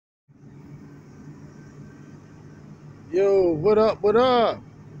Yo, what up? What up?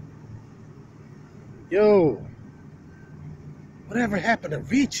 Yo, whatever happened to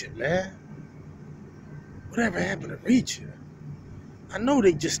reaching, man? Whatever happened to reaching? I know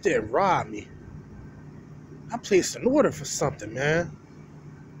they just didn't rob me. I placed an order for something, man.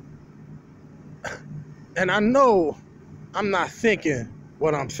 And I know I'm not thinking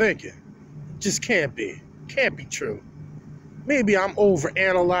what I'm thinking. Just can't be. Can't be true. Maybe I'm over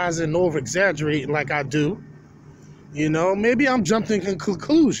analyzing, over exaggerating like I do. Maybe I'm jumping to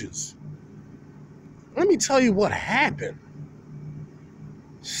conclusions. Let me tell you what happened.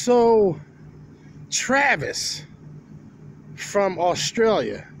 So, Travis from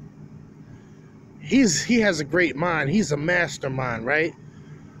Australia, he has a great mind. He's a mastermind, right?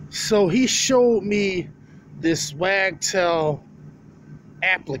 So he showed me this Wagtail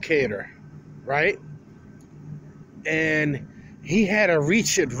applicator, right? And he had a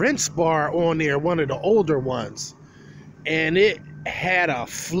reach it rinse bar on there, one of the older ones. And it had a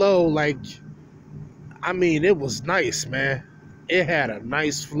flow it was nice, man. It had a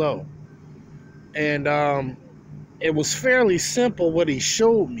nice flow. And it was fairly simple what he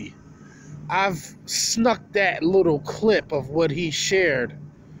showed me. I've snuck that little clip of what he shared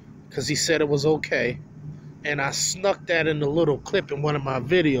because he said it was okay. And I snuck that in the little clip in one of my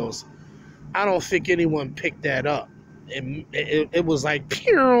videos. I don't think anyone picked that up. It was like,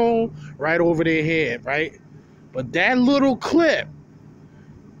 pew, right over their head, right? But that little clip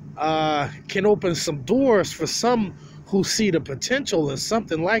can open some doors for some who see the potential in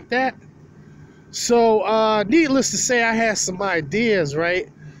something like that. So, needless to say, I had some ideas, right?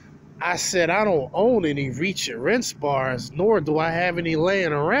 I said, I don't own any reach and rinse bars, nor do I have any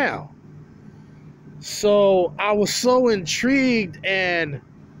laying around. So I was so intrigued and,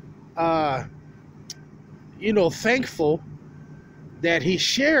 thankful that he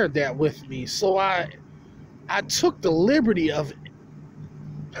shared that with me. So I took the liberty of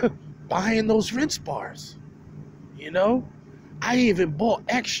buying those rinse bars. I even bought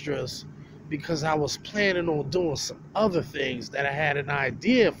extras because I was planning on doing some other things that I had an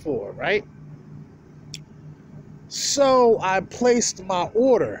idea for, right? So I placed my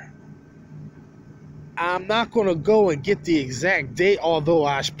order. I'm not going to go and get the exact date, although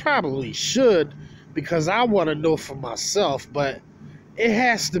I probably should, because I want to know for myself, but it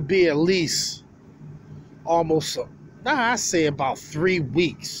has to be at least I say about 3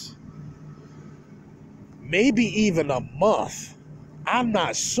 weeks. Maybe even a month. I'm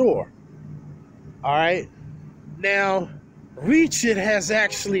not sure. All right. Now, Reach It has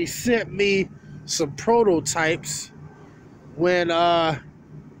actually sent me some prototypes when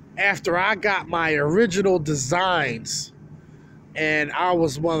after I got my original designs, and I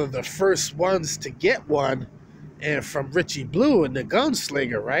was one of the first ones to get one, and from Richie Blue and the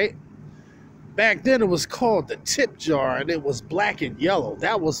Gunslinger, right? Back then it was called the Tip Jar, and it was black and yellow.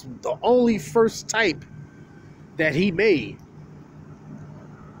 That was the only first type that he made.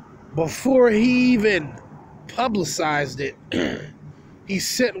 Before he even publicized it, he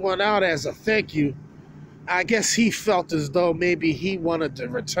sent one out as a thank you. I guess he felt as though maybe he wanted to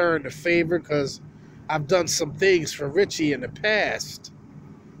return the favor because I've done some things for Richie in the past.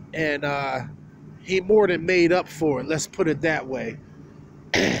 And he more than made up for it, let's put it that way.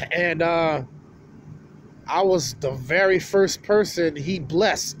 And I was the very first person he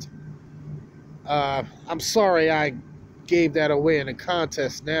blessed. I'm sorry I gave that away in a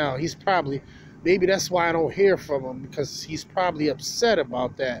contest now. Maybe that's why I don't hear from him, because he's probably upset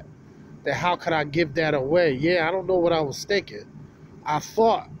about that. That how could I give that away? Yeah, I don't know what I was thinking. I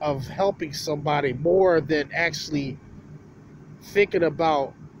thought of helping somebody more than actually thinking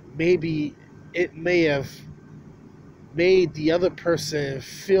about maybe it may have made the other person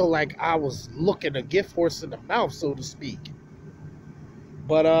feel like I was looking a gift horse in the mouth, so to speak.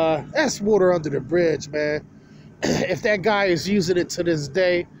 But that's water under the bridge, man. If that guy is using it to this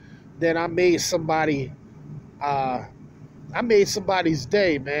day, then I made somebody's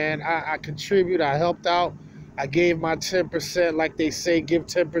day, man. I contribute, I helped out, I gave my 10%, like they say, give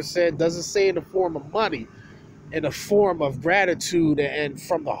 10%. Doesn't say in the form of money, in the form of gratitude and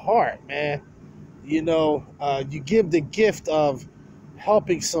from the heart, man. You give the gift of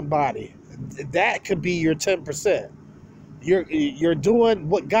helping somebody. That could be your 10%. You're doing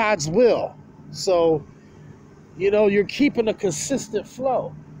what God's will. So, you're keeping a consistent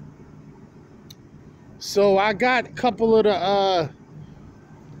flow. So I got a couple of the,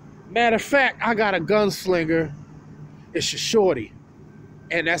 matter of fact, I got a Gunslinger. It's a shorty.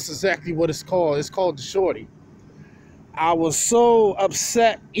 And that's exactly what it's called. It's called the shorty. I was so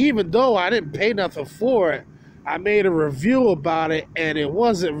upset, even though I didn't pay nothing for it. I made a review about it, and it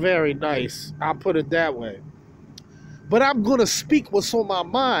wasn't very nice. I'll put it that way. But I'm going to speak what's on my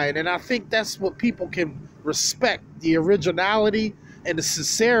mind, and I think that's what people can respect, the originality and the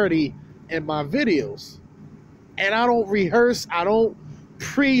sincerity in my videos. And I don't rehearse, I don't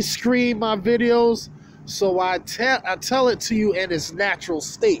pre-screen my videos, so I tell it to you in its natural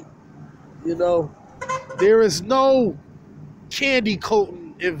state. You know, there is no candy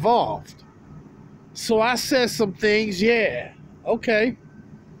coating involved. So I said some things, yeah, okay.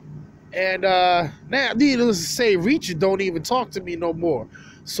 And now, needless to say, Reacher don't even talk to me no more.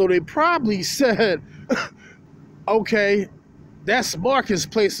 So they probably said, okay, that's Marcus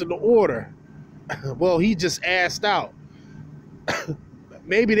placing the order. Well, he just asked out.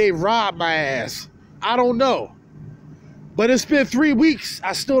 Maybe they robbed my ass. I don't know. But it's been 3 weeks.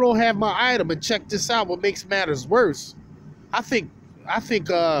 I still don't have my item. And check this out. What makes matters worse, I think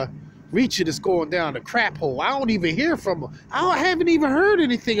Reacher is going down the crap hole. I don't even hear from them. I haven't even heard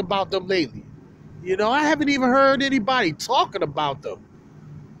anything about them lately. You know, I haven't even heard anybody talking about them,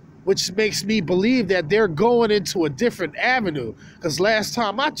 which makes me believe that they're going into a different avenue. Because last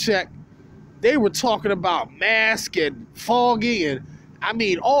time I checked, they were talking about mask and fogging and, I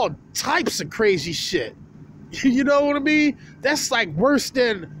mean, all types of crazy shit. You know what I mean? That's like worse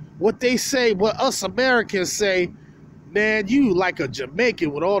than what they say, what us Americans say. Man, you like a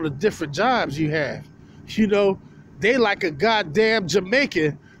Jamaican with all the different jobs you have. You know, they like a goddamn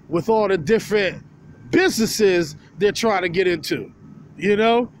Jamaican with all the different businesses they're trying to get into. You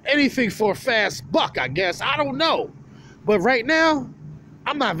know, anything for a fast buck, I guess. I don't know. But right now,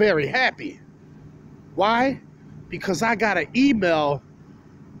 I'm not very happy. Why? Because I got an email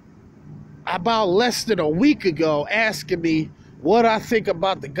about less than a week ago asking me what I think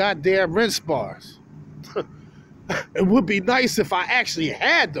about the goddamn rinse bars. It would be nice if I actually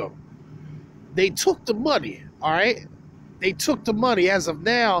had them. They took the money, all right? They took the money. As of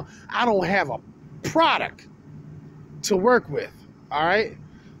now, I don't have a product to work with, all right?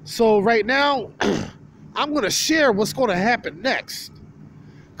 So right now, I'm going to share what's going to happen next.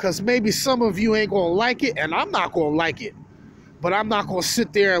 Because maybe some of you ain't going to like it, and I'm not going to like it. But I'm not going to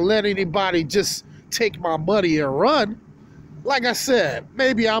sit there and let anybody just take my money and run. Like I said,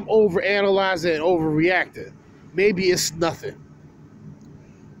 maybe I'm overanalyzing and overreacting. Maybe it's nothing.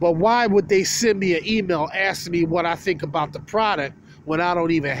 But why would they send me an email asking me what I think about the product when I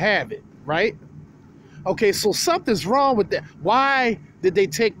don't even have it, right? Okay, so something's wrong with that. Why did they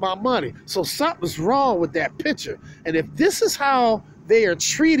take my money? So something's wrong with that picture. And if this is how they are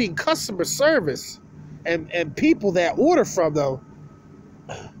treating customer service and people that order from them,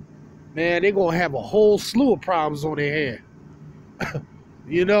 man, they're going to have a whole slew of problems on their hand.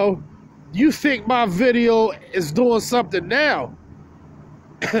 You know? You think my video is doing something now,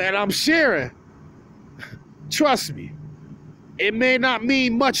 and I'm sharing. Trust me, it may not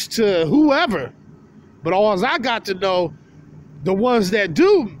mean much to whoever, but all I got to know, the ones that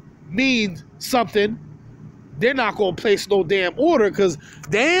do mean something, they're not going to place no damn order because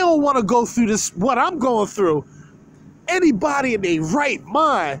they don't want to go through this, what I'm going through. Anybody in their right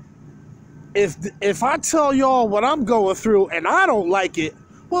mind, if I tell y'all what I'm going through and I don't like it,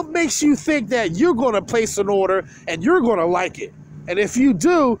 what makes you think that you're going to place an order and you're going to like it? And if you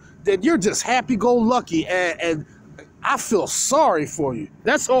do, then you're just happy-go-lucky, and I feel sorry for you.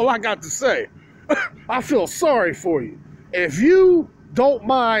 That's all I got to say. I feel sorry for you. If you don't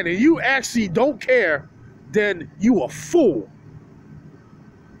mind and you actually don't care, then you a fool.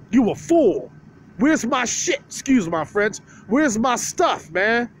 You a fool. Where's my shit? Excuse my French. Where's my stuff,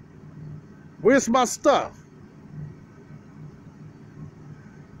 man? Where's my stuff?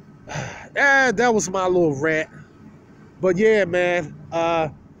 That was my little rant. But yeah, man,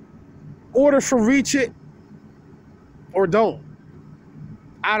 order from Reach It or don't.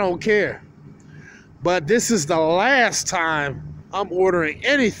 I don't care. But this is the last time I'm ordering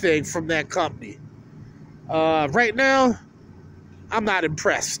anything from that company. Right now, I'm not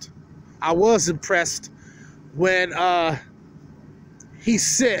impressed. I was impressed when he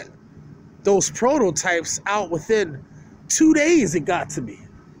sent those prototypes out within 2 days. It got to me.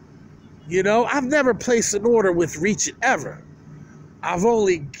 You know, I've never placed an order with Reach It ever. I've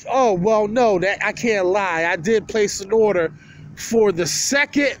only, oh, well, no, that I can't lie. I did place an order for the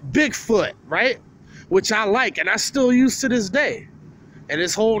second Bigfoot, right? Which I like, and I still use to this day. And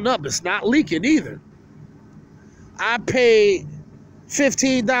it's holding up. It's not leaking either. I paid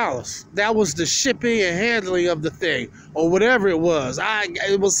 $15. That was the shipping and handling of the thing, or whatever it was.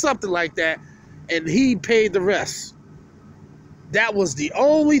 It was something like that, and he paid the rest. That was the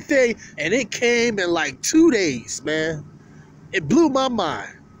only thing, and it came in like 2 days, man. It blew my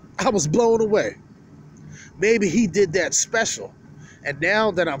mind. I was blown away. Maybe he did that special. And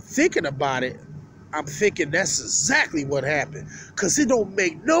now that I'm thinking about it, I'm thinking that's exactly what happened. Because it don't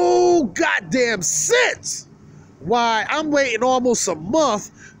make no goddamn sense why I'm waiting almost a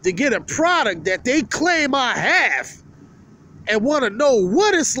month to get a product that they claim I have and want to know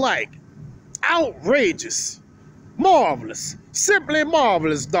what it's like. Outrageous. Marvelous. Simply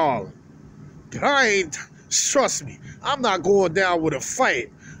marvelous, darling. But I ain't, trust me, I'm not going down with a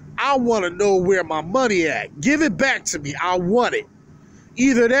fight. I want to know where my money at. Give it back to me. I want it.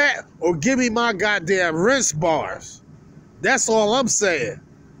 Either that or give me my goddamn rinse bars. That's all I'm saying.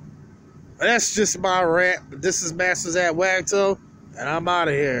 That's just my rant. This is Masters at Wagtail, and I'm out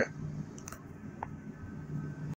of here.